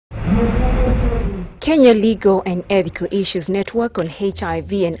Kenya Legal and Ethical Issues Network on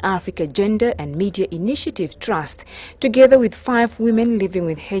HIV and Africa Gender and Media Initiative Trust, together with 5 women living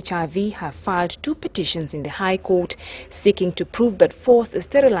with HIV, have filed 2 petitions in the High Court seeking to prove that forced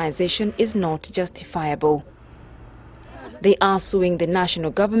sterilization is not justifiable. They are suing the national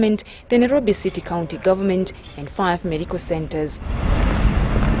government, the Nairobi City County government and 5 medical centers.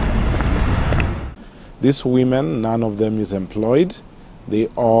 These women, none of them is employed. They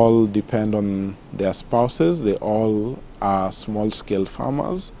all depend on their spouses. They all are small-scale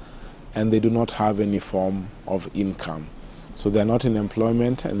farmers, and they do not have any form of income. So they're not in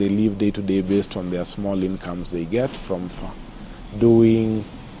employment, and they live day-to-day based on their small incomes they get from doing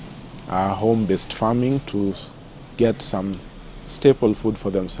home-based farming to get some staple food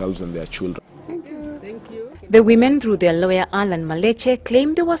for themselves and their children. The women, through their lawyer Alan Maleche,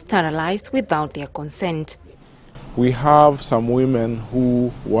 claim they were sterilized without their consent. We have some women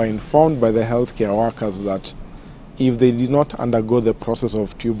who were informed by the healthcare workers that if they did not undergo the process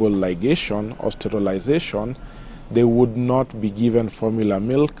of tubal ligation or sterilization, they would not be given formula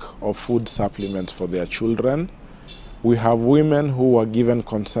milk or food supplements for their children. We have women who were given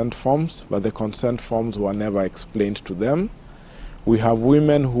consent forms, but the consent forms were never explained to them. We have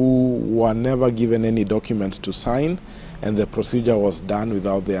women who were never given any documents to sign, and the procedure was done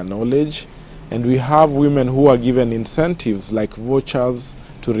without their knowledge. And we have women who are given incentives like vouchers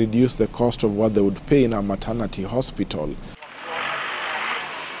to reduce the cost of what they would pay in a maternity hospital.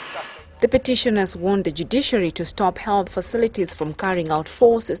 The petitioners want the judiciary to stop health facilities from carrying out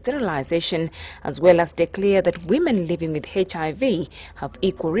forced sterilization, as well as declare that women living with HIV have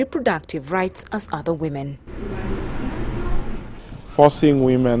equal reproductive rights as other women. Forcing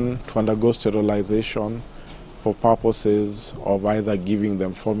women to undergo sterilization for purposes of either giving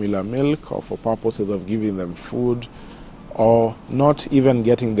them formula milk or for purposes of giving them food or not even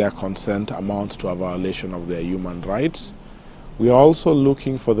getting their consent amounts to a violation of their human rights. We are also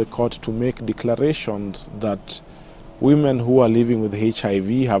looking for the court to make declarations that women who are living with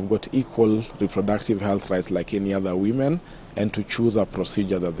HIV have got equal reproductive health rights like any other women, and to choose a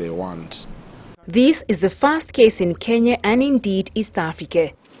procedure that they want. This is the first case in Kenya and indeed East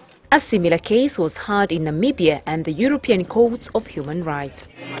Africa. A similar case was heard in Namibia and the European Courts of Human Rights.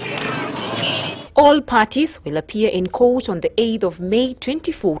 All parties will appear in court on the 8th of May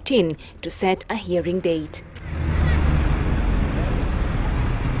 2014 to set a hearing date.